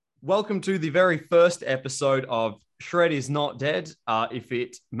Welcome to the very first episode of Shred is Not Dead. If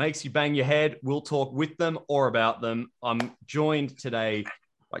it makes you bang your head, we'll talk with them or about them. I'm joined today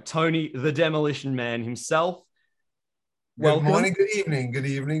by Tony, the Demolition Man himself. Good Welcome. morning, good evening, good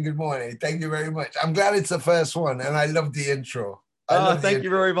evening, good morning. Thank you very much. I'm glad it's the first one, and I love the intro. I love the Thank you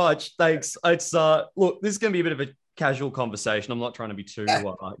intro. very much. Thanks. It's look, this is going to be a bit of a casual conversation. I'm not trying to be too,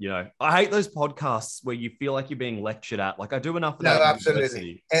 I hate those podcasts where you feel like you're being lectured at. Like I do enough of No, that at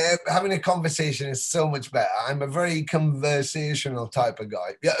absolutely. university. Having a conversation is so much better. I'm a very conversational type of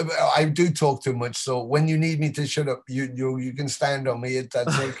guy. Yeah, I do talk too much, so when you need me to shut up, you can stand on me.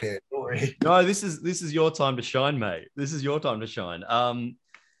 That's okay. Don't worry. No, this is your time to shine, mate. This is your time to shine.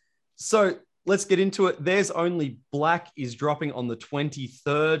 So let's get into it. There's Only Black is dropping on the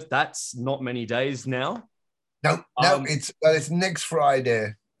 23rd. That's not many days now. No, it's next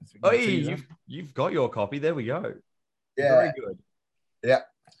Friday. Oh, you've got your copy. There we go. Yeah, very good. Yeah.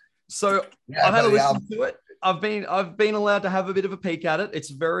 So Yeah, I've had a listen to it. I've been allowed to have a bit of a peek at it.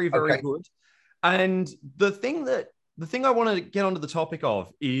 It's very Okay. good. And the thing I want to get onto the topic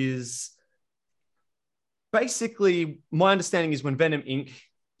of is basically my understanding is when Venom Inc.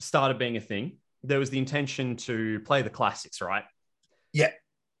 started being a thing, there was the intention to play the classics, right? Yeah.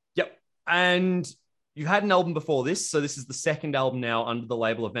 Yep. And you had an album before this, so this is the second album now under the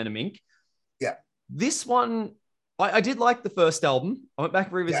label of Venom Inc. Yeah. This one, I did like the first album. I went back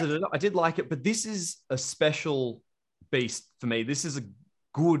and revisited it. I did like it, but this is a special beast for me. This is a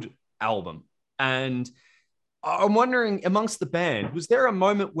good album. And I'm wondering, amongst the band, was there a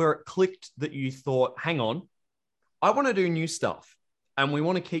moment where it clicked that you thought, hang on, I want to do new stuff and we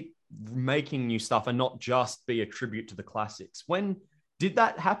want to keep making new stuff and not just be a tribute to the classics? When did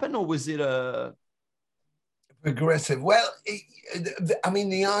that happen, or was it a Progressive? Well,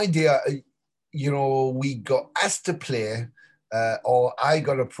 the idea, we got asked to play, or I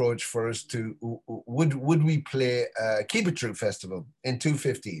got approached for us to, would we play Keep It True Festival in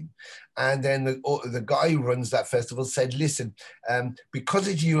 2015? And then the guy who runs that festival said, listen, because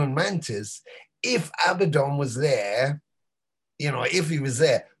it's you and Mantis, if Abaddon was there, if he was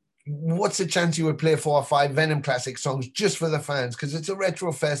there, what's the chance you would play 4 or 5 Venom classic songs just for the fans? Because it's a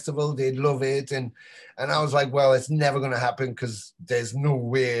retro festival, they'd love it. And I was like, well, it's never going to happen because there's no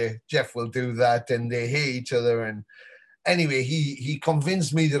way Jeff will do that, and they hate each other. And anyway, he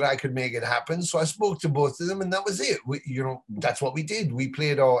convinced me that I could make it happen. So I spoke to both of them, and that was it. That's what we did. We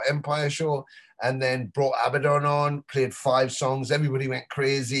played our Empire show and then brought Abaddon on, played 5 songs. Everybody went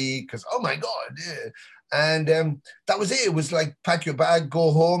crazy because, oh my God, yeah. And that was it. It was like, pack your bag,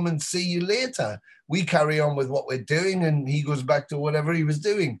 go home, and see you later. We carry on with what we're doing, and he goes back to whatever he was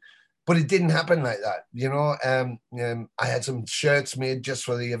doing. But it didn't happen like that, I had some shirts made just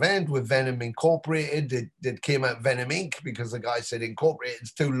for the event with Venom Incorporated. It came out Venom Inc. because the guy said Incorporated,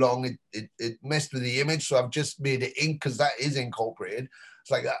 it's too long. It messed with the image, so I've just made it Inc. because that is Incorporated.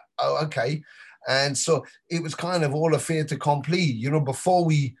 It's like, oh, okay. And so it was kind of all a fait accompli, before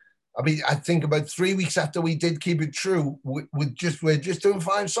I think about 3 weeks after we did Keep It True, we're just doing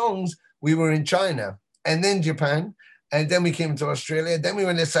 5 songs. We were in China and then Japan. And then we came to Australia. Then we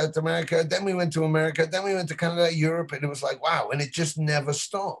went to South America. Then we went to America. Then we went to Canada, Europe. And it was like, wow. And it just never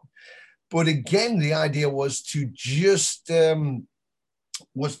stopped. But again, the idea was to just, 1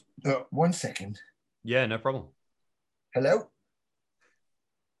 second. Yeah, no problem. Hello?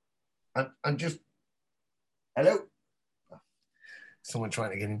 I'm just, hello? Someone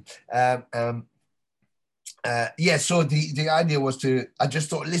trying to get in. So the idea was I just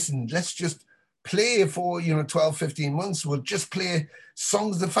thought, listen, let's just play for 12, 15 months. We'll just play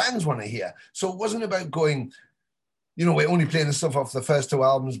songs the fans want to hear. So it wasn't about going, we're only playing the stuff off the first 2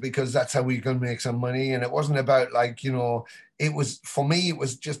 albums because that's how we're going to make some money. And it wasn't about it was, for me, it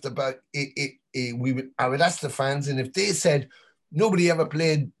was just about I would ask the fans, and if they said nobody ever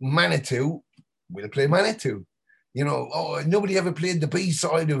played Manitou, we'll play Manitou. Nobody ever played the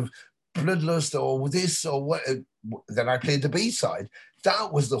B-side of Bloodlust or this or what, then I played the B-side.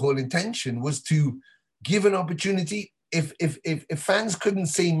 That was the whole intention, was to give an opportunity. If fans couldn't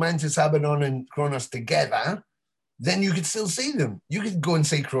see Mantis, Abaddon and Kronos together, then you could still see them. You could go and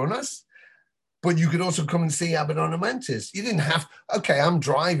see Kronos, but you could also come and see Abaddon and Mantis. You didn't have, okay, I'm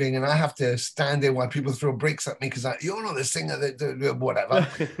driving and I have to stand there while people throw bricks at me because you're not the singer, whatever.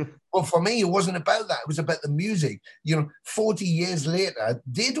 But for me, it wasn't about that. It was about the music. 40 years later,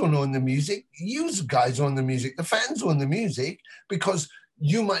 they don't own the music. You guys own the music. The fans own the music, because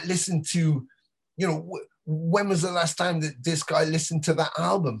you might listen to, when was the last time that this guy listened to that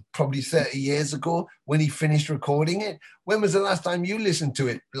album? Probably 30 years ago when he finished recording it. When was the last time you listened to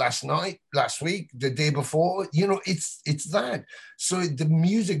it? Last night, last week, the day before? You know, it's that. So the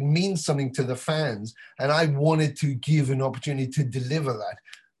music means something to the fans, and I wanted to give an opportunity to deliver that.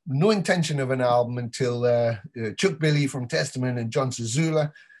 No intention of an album until Chuck Billy from Testament and John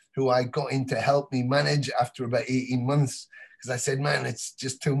Sazula, who I got in to help me manage after about 18 months, because I said, man, it's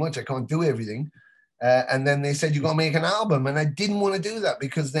just too much. I can't do everything. And then they said, you got to make an album. And I didn't want to do that,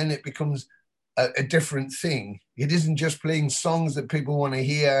 because then it becomes a different thing. It isn't just playing songs that people want to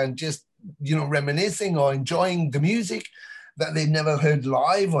hear and just, you know, reminiscing or enjoying the music that they've never heard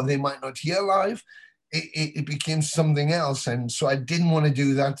live or they might not hear live. It became something else. And so I didn't want to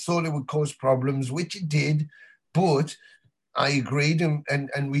do that. Thought it would cause problems, which it did. But I agreed,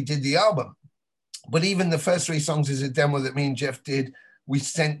 and we did the album. But even the first 3 songs is a demo that me and Jeff did. We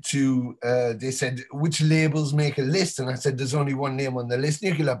sent to, they said, which labels make a list? And I said, there's only one name on the list,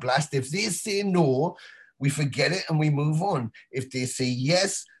 Nuclear Blast. If they say no, we forget it and we move on. If they say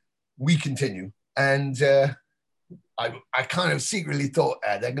yes, we continue. And I kind of secretly thought,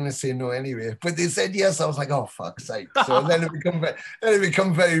 they're going to say no anyway. But they said yes. I was like, oh, fuck's sake. So then it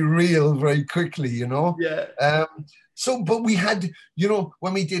become very real very quickly, you know? Yeah. So, but we had, you know,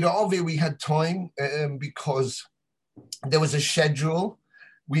 when we did Arvey, we had time because there was a schedule.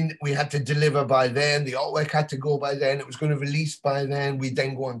 We had to deliver by then. The artwork had to go by then. It was going to release by then. We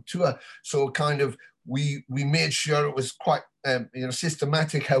then go on tour. So kind of we made sure it was quite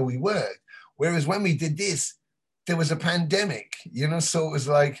systematic how we worked. Whereas when we did this, there was a pandemic, you know, so it was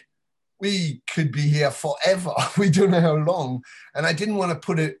like we could be here forever. We don't know how long. And I didn't want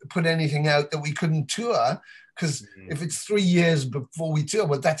to put anything out that we couldn't tour, because if it's 3 years before we tour,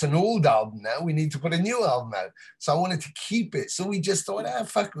 well, that's an old album now. We need to put a new album out. So I wanted to keep it. So we just thought,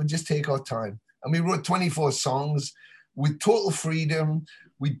 fuck, we'll just take our time. And we wrote 24 songs with total freedom.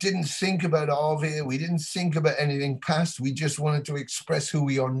 We didn't think about Arvey. We didn't think about anything past. We just wanted to express who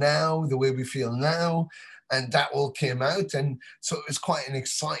we are now, the way we feel now. And that all came out. And so it was quite an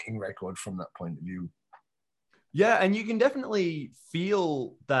exciting record from that point of view. Yeah, and you can definitely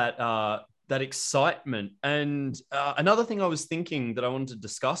feel that that excitement. And another thing I was thinking that I wanted to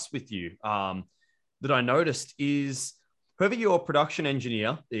discuss with you that I noticed is whoever your production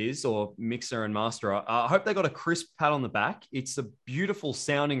engineer is, or mixer and masterer, I hope they got a crisp pat on the back. It's a beautiful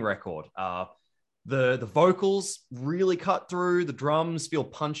sounding record. The vocals really cut through. The drums feel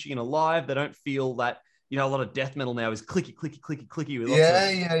punchy and alive. They don't feel that, you know, a lot of death metal now is clicky, clicky, clicky, clicky. With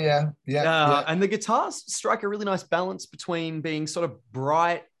Yeah. And the guitars strike a really nice balance between being sort of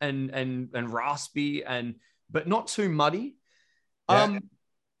bright and raspy, but not too muddy. Yeah.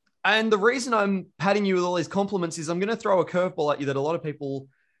 And the reason I'm patting you with all these compliments is I'm going to throw a curveball at you that a lot of people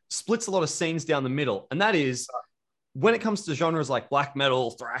splits a lot of scenes down the middle. And that is, when it comes to genres like black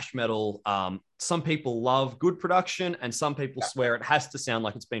metal, thrash metal, some people love good production and some people swear it has to sound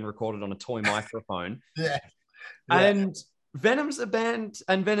like it's been recorded on a toy microphone. And Venom's a band,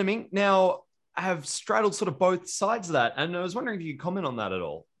 and Venom Inc. now have straddled sort of both sides of that. And I was wondering if you could comment on that at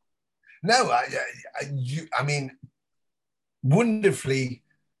all. No, I mean, wonderfully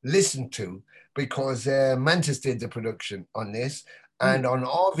listened to, because Mantis did the production on this. And on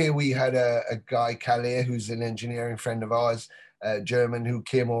Arvey, we had a guy, Calais, who's an engineering friend of ours, German, who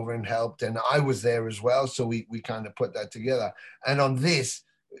came over and helped. And I was there as well. So we kind of put that together. And on this,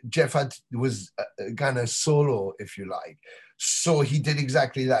 Jeff was kind of solo, if you like. So he did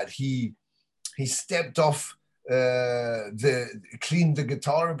exactly that. He stepped off, cleaned the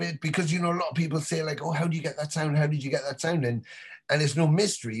guitar a bit, because, you know, a lot of people say like, oh, how do you get that sound? How did you get that sound? And it's no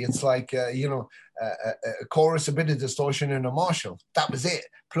mystery. It's like, a chorus, a bit of distortion, and a Marshall. That was it.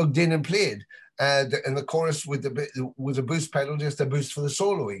 Plugged in and played. And the chorus with a boost pedal, just a boost for the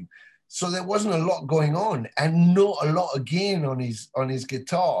soloing. So there wasn't a lot going on, and not a lot again on his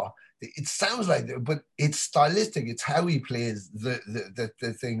guitar. It sounds like that, but it's stylistic. It's how he plays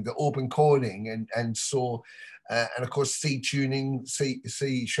the thing, the open chording, and so and of course C tuning,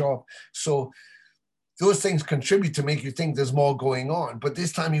 C sharp. So those things contribute to make you think there's more going on. But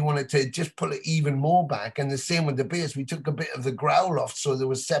this time he wanted to just pull it even more back. And the same with the bass. We took a bit of the growl off, so there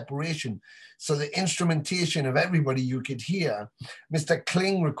was separation. So the instrumentation of everybody you could hear. Mr.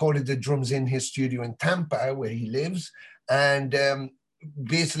 Kling recorded the drums in his studio in Tampa, where he lives. And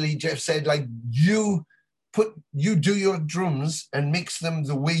basically Jeff said, like, you do your drums and mix them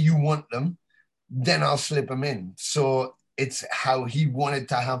the way you want them, then I'll slip them in. So it's how he wanted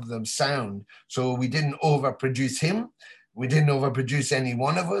to have them sound. So we didn't overproduce him. We didn't overproduce any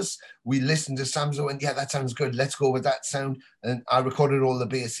one of us. We listened to Sam's and went, yeah, that sounds good. Let's go with that sound. And I recorded all the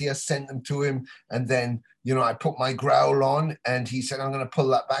bass here, sent them to him. And then, you know, I put my growl on and he said, I'm going to pull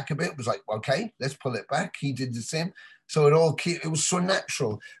that back a bit. It was like, okay, let's pull it back. He did the same. So it was so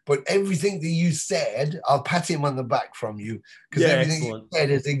natural. But everything that you said, I'll pat him on the back from you, because everything you said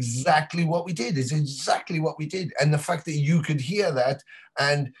is exactly what we did. It's exactly what we did. And the fact that you could hear that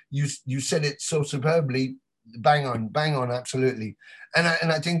and you said it so superbly, bang on, absolutely. And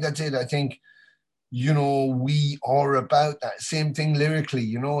I think that's it. I think, you know, we are about that same thing lyrically.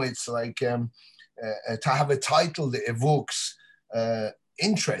 You know, it's like to have a title that evokes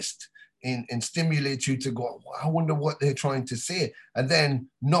interest and stimulates you to go, I wonder what they're trying to say, and then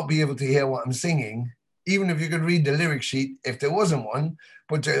not be able to hear what I'm singing, even if you could read the lyric sheet if there wasn't one.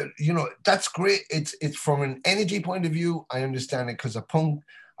 But you know, that's great. It's from an energy point of view, I understand it, because of punk,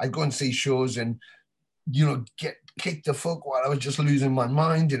 I go and see shows and, you know, get kicked the fuck while I was just losing my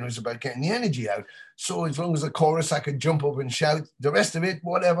mind, and it was about getting the energy out. So as long as the chorus, I could jump up and shout. The rest of it,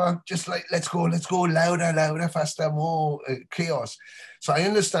 whatever, just like, let's go, louder, faster, more chaos. So I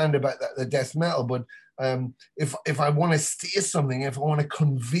understand about that, the death metal, but if I want to say something, if I want to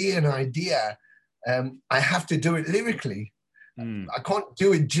convey an idea, I have to do it lyrically. I can't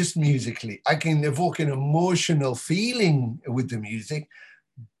do it just musically. I can evoke an emotional feeling with the music.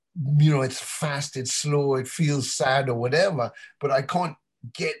 You know, it's fast, it's slow, it feels sad or whatever, but I can't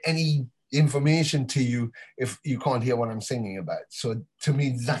get any information to you if you can't hear what I'm singing about. So to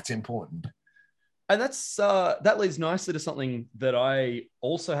me, that's important. And that's that leads nicely to something that I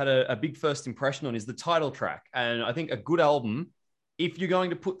also had a big first impression on, is the title track. And I think a good album, if you're going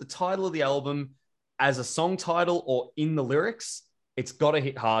to put the title of the album as a song title or in the lyrics, it's got to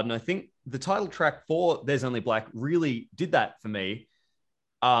hit hard. And I think the title track for There's Only Black really did that for me.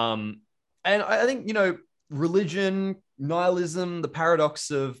 And I think, you know, religion, nihilism, the paradox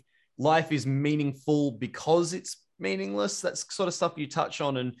of life is meaningful because it's meaningless. That's sort of stuff you touch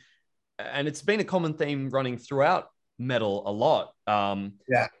on. And it's been a common theme running throughout metal a lot.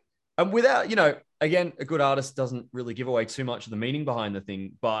 Yeah. And without, you know, again, a good artist doesn't really give away too much of the meaning behind the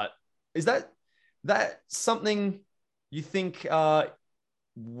thing, but is that something you think,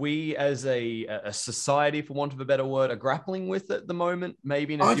 we as a society, for want of a better word, are grappling with at the moment,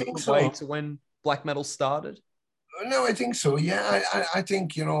 maybe in a different way to when black metal started? No, I think so. Yeah, I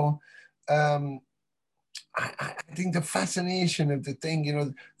think, you know, I think the fascination of the thing, you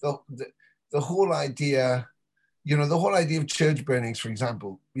know, the whole idea, you know, the whole idea of church burnings, for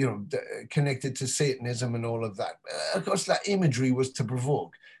example, you know, connected to Satanism and all of that. Of course, that imagery was to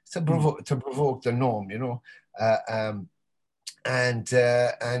provoke the norm, you know. And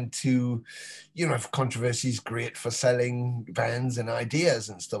to, you know, if controversy is great for selling bands and ideas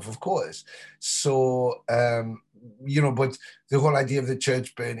and stuff, of course. So, you know, but the whole idea of the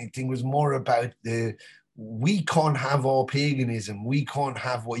church burning thing was more about we can't have our paganism. We can't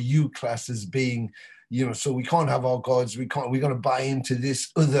have what you class as being, you know, so we can't have our gods. We're going to buy into this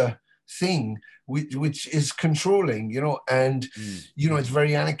other thing, which is controlling, you know, and, you know, it's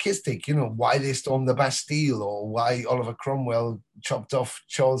very anarchistic, you know, why they stormed the Bastille or why Oliver Cromwell chopped off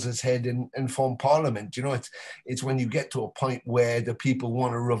Charles's head and formed Parliament. You know, it's when you get to a point where the people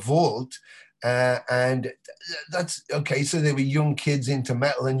want to revolt, and that's okay. So they were young kids into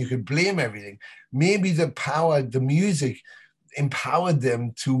metal and you could blame everything. Maybe the music empowered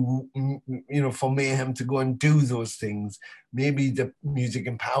them to, you know, for mayhem to go and do those things. Maybe the music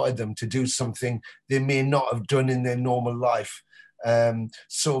empowered them to do something they may not have done in their normal life.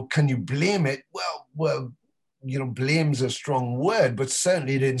 So can you blame it? Well, you know, blame's a strong word, but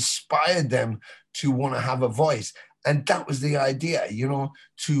certainly it inspired them to want to have a voice. And that was the idea, you know,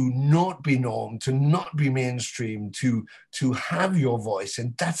 to not be norm, to not be mainstream, to have your voice.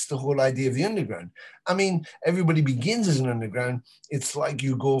 And that's the whole idea of the underground. I mean, everybody begins as an underground. It's like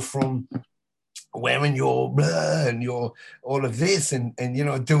you go from wearing your blah and your all of this and you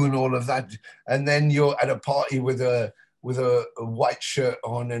know, doing all of that. And then you're at a party with a white shirt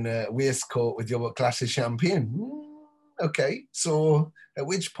on and a waistcoat with your glass of champagne. Okay, so at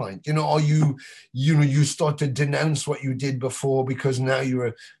which point, you know, or you start to denounce what you did before because now you're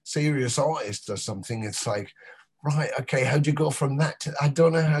a serious artist or something. It's like, right, okay, how'd you go from that to, I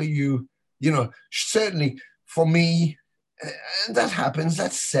don't know how you know, certainly for me, and that happens,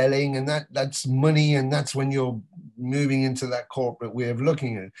 that's selling and that's money, and that's when you're moving into that corporate way of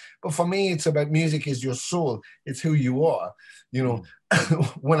looking at it. But for me, it's about music is your soul. It's who you are. You know,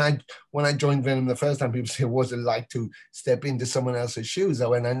 when I joined Venom the first time, people say, what's it like to step into someone else's shoes? I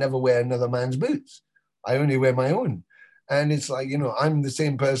went, I never wear another man's boots. I only wear my own. And it's like, you know, I'm the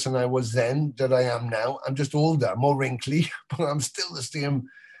same person I was then that I am now. I'm just older, more wrinkly, but I'm still the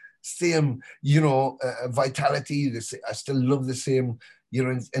same, you know, vitality. I still love the same, you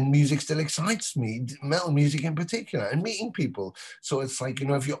know, and music still excites me, metal music in particular, and meeting people. So it's like, you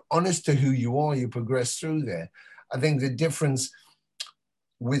know, if you're honest to who you are, you progress through there. I think the difference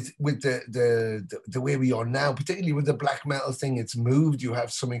with the way we are now, particularly with the black metal thing, it's moved. You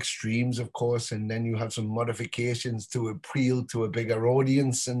have some extremes, of course, and then you have some modifications to appeal to a bigger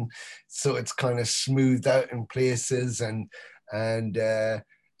audience, and so it's kind of smoothed out in places, and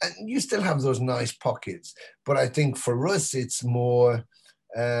you still have those nice pockets. But I think for us, it's more.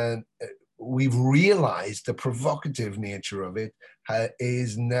 Uh, we've realized the provocative nature of it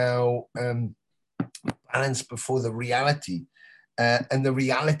is now balanced before the reality. And the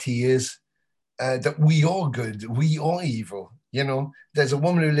reality is that we are good, we are evil. You know, there's a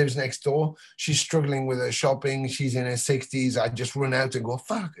woman who lives next door. She's struggling with her shopping. She's in her 60s. I just run out and go,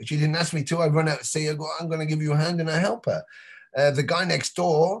 fuck. She didn't ask me to. I run out and say, I go, I'm going to give you a hand, and I help her. The guy next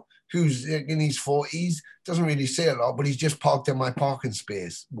door, who's in his 40s, doesn't really say a lot, but he's just parked in my parking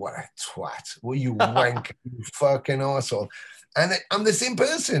space. What a twat. What you wank, you fucking arsehole. And I'm the same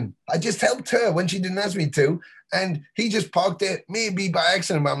person. I just helped her when she didn't ask me to. And he just parked it, maybe by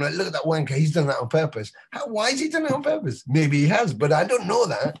accident. But I'm like, look at that wanker. He's done that on purpose. Why is he done it on purpose? Maybe he has, but I don't know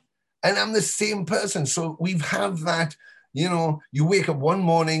that. And I'm the same person. So we've had that, you know, you wake up one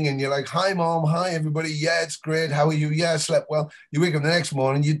morning and you're like, hi, mom. Hi, everybody. Yeah, it's great. How are you? Yeah, I slept well. You wake up the next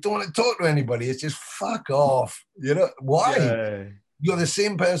morning, you don't want to talk to anybody. It's just fuck off. You know, why? Yeah. You're the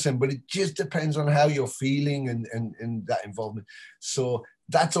same person, but it just depends on how you're feeling and that involvement. So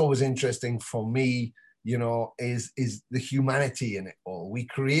that's always interesting for me, you know, is the humanity in it all. We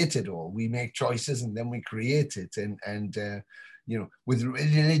create it all. We make choices and then we create it. And you know, with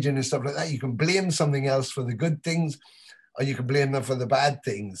religion and stuff like that, you can blame something else for the good things, or you can blame them for the bad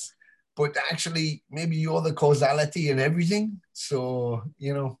things. But actually, maybe you're the causality in everything. So,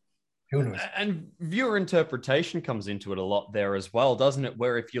 you know, who knows? And viewer interpretation comes into it a lot there as well, doesn't it?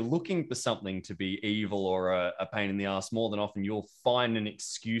 Where if you're looking for something to be evil or a pain in the ass, more than often you'll find an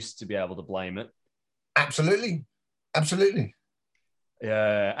excuse to be able to blame it. Absolutely. Absolutely.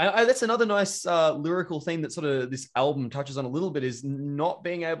 Yeah, and that's another nice lyrical theme that sort of this album touches on a little bit, is not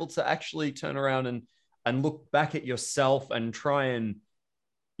being able to actually turn around and look back at yourself and try and,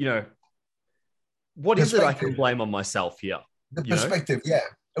 you know, what is it I can blame on myself here? The perspective, yeah.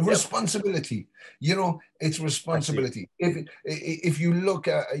 Responsibility, you know, it's responsibility. If you look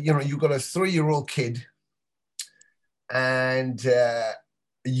at, you know, you've got a 3-year-old kid, and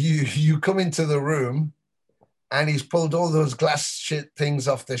you come into the room, and he's pulled all those glass shit things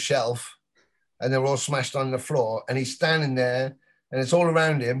off the shelf, and they're all smashed on the floor, and he's standing there, and it's all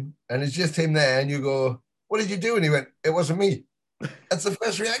around him, and it's just him there, and you go, "What did you do?" And he went, "It wasn't me." That's the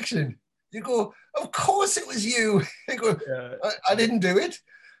first reaction. You go, "Of course it was you." You go, I didn't do it.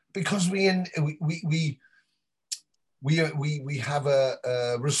 Because we have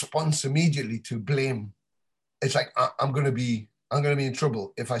a response immediately to blame. It's like, I'm gonna be in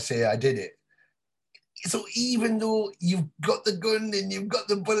trouble if I say I did it. So even though you've got the gun and you've got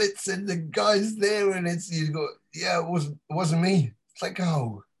the bullets and the guy's there, and you go, yeah, it wasn't me. It's like,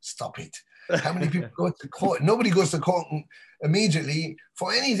 oh, stop it. How many people go to court? Nobody goes to court immediately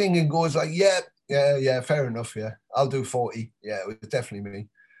for anything and goes like, yeah, fair enough. Yeah, I'll do 40. Yeah, it was definitely me.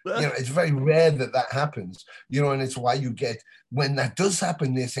 You know, it's very rare that happens, you know, and it's why you get, when that does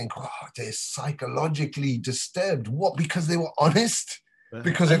happen, they think, oh, they're psychologically disturbed. What? Because they were honest?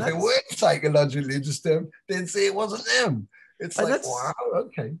 Because if they weren't psychologically disturbed, they'd say it wasn't them. It's like, wow,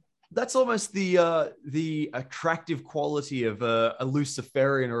 okay. That's almost the attractive quality of a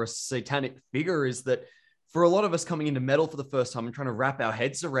Luciferian or a satanic figure, is that for a lot of us coming into metal for the first time and trying to wrap our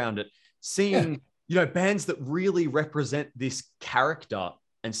heads around it, seeing, you know, bands that really represent this character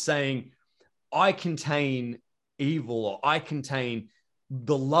and saying, I contain evil, or I contain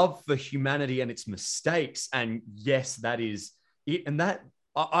the love for humanity and its mistakes. And yes, that is it. And that,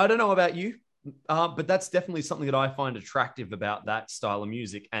 I don't know about you, but that's definitely something that I find attractive about that style of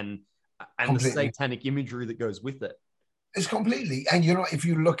music and the satanic imagery that goes with it. It's completely. And, you know, if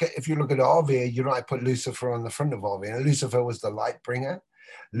you look at RV, you know, I put Lucifer on the front of RV, and Lucifer was the light bringer.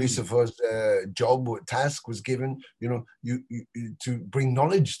 Lucifer's job or task was given, you know, you to bring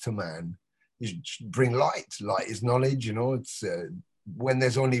knowledge to man. You bring light. Light is knowledge. You know, it's when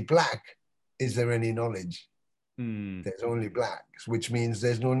there's only black, is there any knowledge? There's only black, which means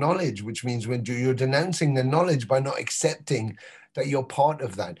there's no knowledge. Which means when you're denouncing the knowledge by not accepting that you're part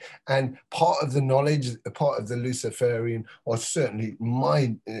of that, and part of the knowledge, part of the Luciferian, or certainly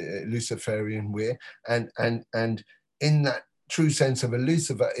my Luciferian way, and in that true sense of a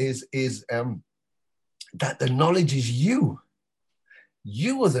Lucifer is that the knowledge is you.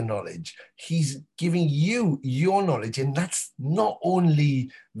 You are the knowledge. He's giving you your knowledge. And that's not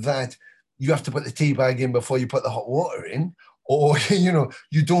only that you have to put the tea bag in before you put the hot water in, or,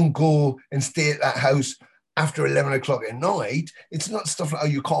 you don't go and stay at that house after 11 o'clock at night. It's not stuff like, oh,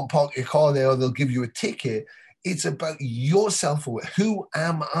 you can't park your car there or they'll give you a ticket. It's about your self-aware. Who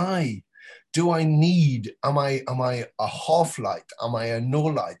am I? Am I a half light? Am I a no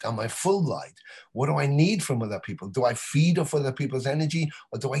light? Am I full light? What do I need from other people? Do I feed off other people's energy,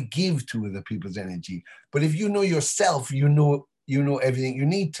 or do I give to other people's energy? But if you know yourself, you know everything you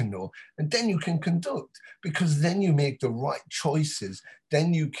need to know, and then you can conduct, because then you make the right choices.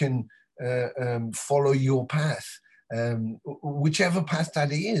 Then you can follow your path, whichever path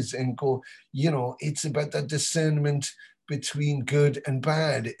that is, and go, it's about that discernment between good and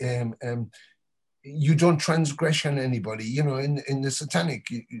bad. You don't transgress on anybody, in the satanic,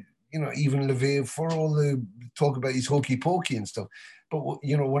 even LeVay, for all the talk about his hokey pokey and stuff. But,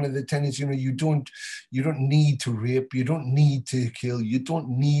 one of the tenets, you don't need to rape, you don't need to kill, you don't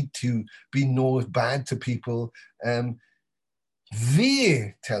need to be bad to people.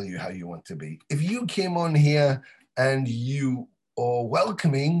 They tell you how you want to be. If you came on here and you are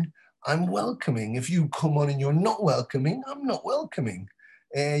welcoming, I'm welcoming. If you come on and you're not welcoming, I'm not welcoming.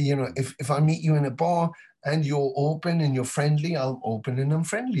 If I meet you in a bar and you're open and you're friendly, I'm open and I'm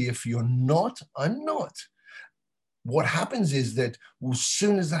friendly. If you're not, I'm not. What happens is that as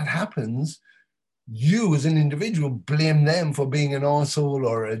soon as that happens, you as an individual blame them for being an arsehole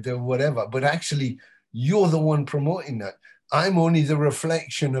or whatever, but actually you're the one promoting that. I'm only the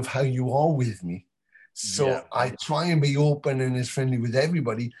reflection of how you are with me. So I try and be open and as friendly with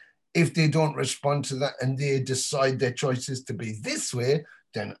everybody. If they don't respond to that and they decide their choice is to be this way,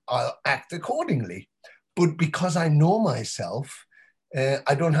 then I'll act accordingly. But because I know myself,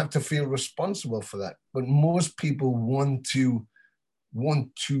 I don't have to feel responsible for that. But most people want to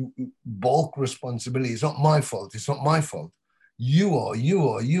bulk responsibility. It's not my fault. It's not my fault. You are.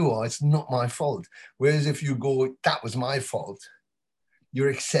 It's not my fault. Whereas if you go, that was my fault, you're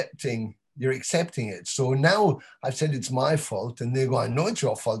accepting it. So now I've said it's my fault, and they go, I know it's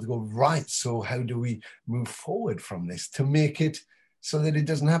your fault. They go, right, so how do we move forward from this to make it so that it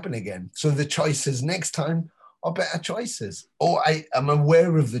doesn't happen again? So the choices next time are better choices. Or I am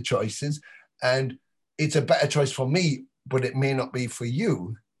aware of the choices, and it's a better choice for me, but it may not be for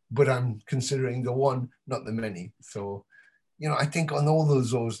you, but I'm considering the one, not the many. So, I think on all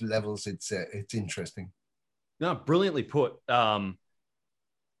those levels, it's interesting. No, brilliantly put. I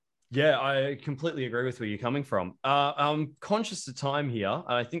completely agree with where you're coming from. I'm conscious of time here.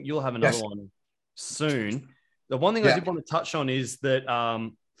 I think you'll have another one soon. The one thing I did want to touch on is that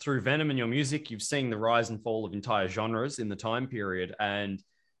through Venom and your music, you've seen the rise and fall of entire genres in the time period. And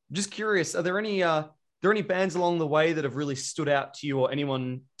I'm just curious, are there any bands along the way that have really stood out to you, or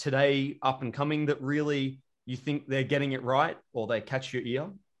anyone today up and coming that really you think they're getting it right, or they catch your ear?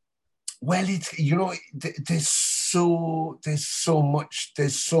 Well, it's, there's so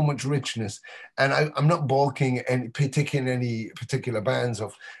much richness, and I'm not balking and picking any particular bands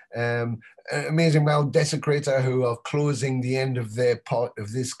of Amazing Mal Desecrator, who are closing the end of their part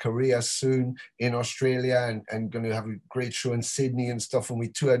of this career soon in Australia, and going to have a great show in Sydney and stuff, and we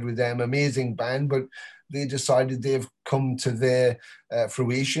toured with them. Amazing band, but they decided they've come to their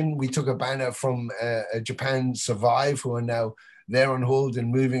fruition. We took a band out from Japan, Survive, who are now they're on hold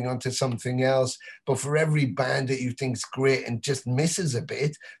and moving on to something else. But for every band that you think's great and just misses a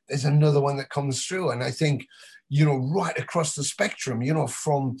bit, there's another one that comes through. And I think, right across the spectrum,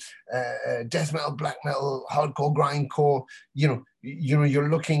 from death metal, black metal, hardcore, grindcore, you're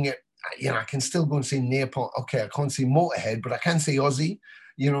looking at, I can still go and see Napalm. Okay, I can't see Motorhead, but I can see Ozzy.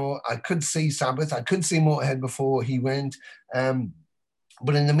 I could see Sabbath. I could see Motorhead before he went.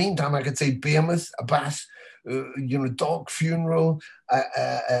 But in the meantime, I could say Behemoth, Abath, Dark Funeral,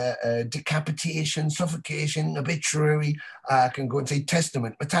 Decapitation, Suffocation, Obituary. I can go and say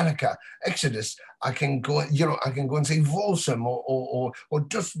Testament, Metallica, Exodus. I can go and say Volsum or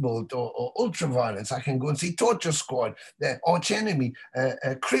Dust Bolt or Ultraviolence. I can go and say Torture Squad, Arch Enemy,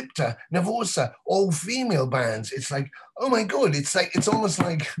 Crypta, Nervosa, all female bands. It's like, oh my God, it's almost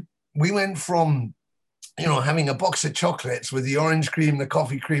like we went from having a box of chocolates with the orange cream, the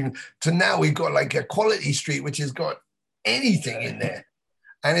coffee cream, to now we've got like a Quality Street, which has got anything in there.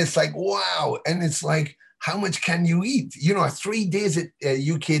 And it's like, wow. And it's like, how much can you eat? 3 days at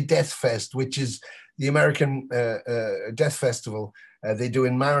UK Death Fest, which is the American Death Festival they do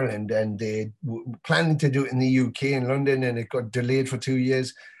in Maryland. And they were planning to do it in the UK, in London, and it got delayed for 2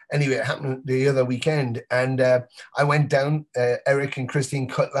 years. anyway, it happened the other weekend, and I went down. Eric and Christine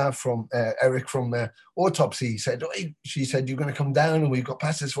Cutler from Eric from Autopsy said, she said, you're going to come down and we've got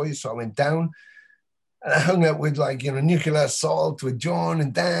passes for you. So I went down. And I hung out with Nuclear Assault with John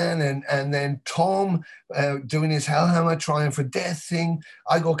and Dan and then Tom doing his Hellhammer Trying for Death thing.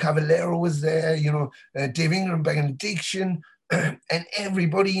 Igor Cavallero was there, Dave Ingram Begging Addiction, and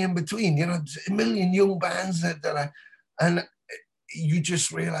everybody in between, a million young bands and you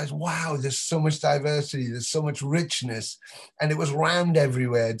just realize, wow, there's so much diversity, there's so much richness. And it was rammed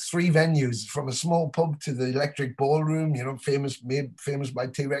everywhere. 3 venues, from a small pub to the Electric Ballroom, famous by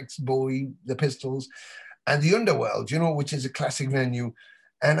T-Rex, Bowie, the Pistols, and the Underworld, which is a classic venue.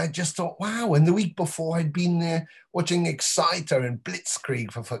 And I just thought, wow. And the week before, I'd been there watching Exciter and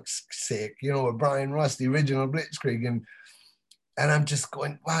Blitzkrieg, for fuck's sake, with Brian Ross, the original Blitzkrieg. And I'm just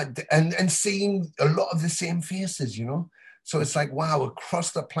going, wow. And seeing a lot of the same faces, So it's like, wow,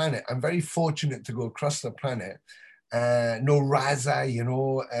 across the planet. I'm very fortunate to go across the planet. No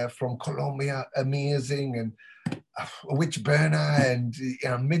Raza, from Colombia, amazing. And Witch Burner and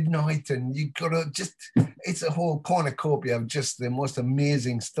Midnight. And you got to it's a whole cornucopia of just the most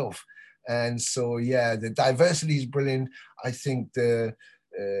amazing stuff. And so, yeah, the diversity is brilliant. I think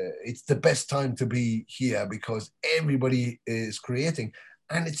it's the best time to be here because everybody is creating.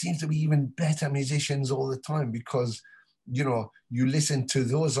 And it seems to be even better musicians all the time because you listen to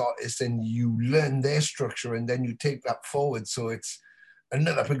those artists and you learn their structure and then you take that forward. So it's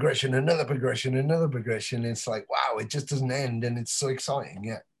another progression. It's like, wow, it just doesn't end. And it's so exciting.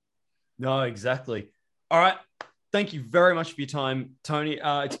 Yeah. No, exactly. All right. Thank you very much for your time, Tony.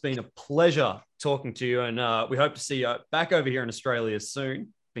 It's been a pleasure talking to you. And we hope to see you back over here in Australia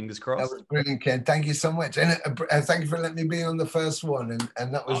soon. Fingers crossed. That was brilliant, Ken. Thank you so much. And thank you for letting me be on the first one.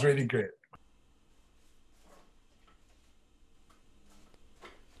 And that was really great.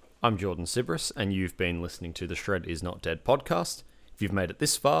 I'm Jordan Sibris, and you've been listening to the Shred Is Not Dead podcast. If you've made it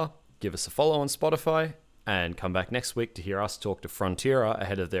this far, give us a follow on Spotify, and come back next week to hear us talk to Frontiera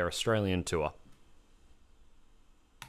ahead of their Australian tour.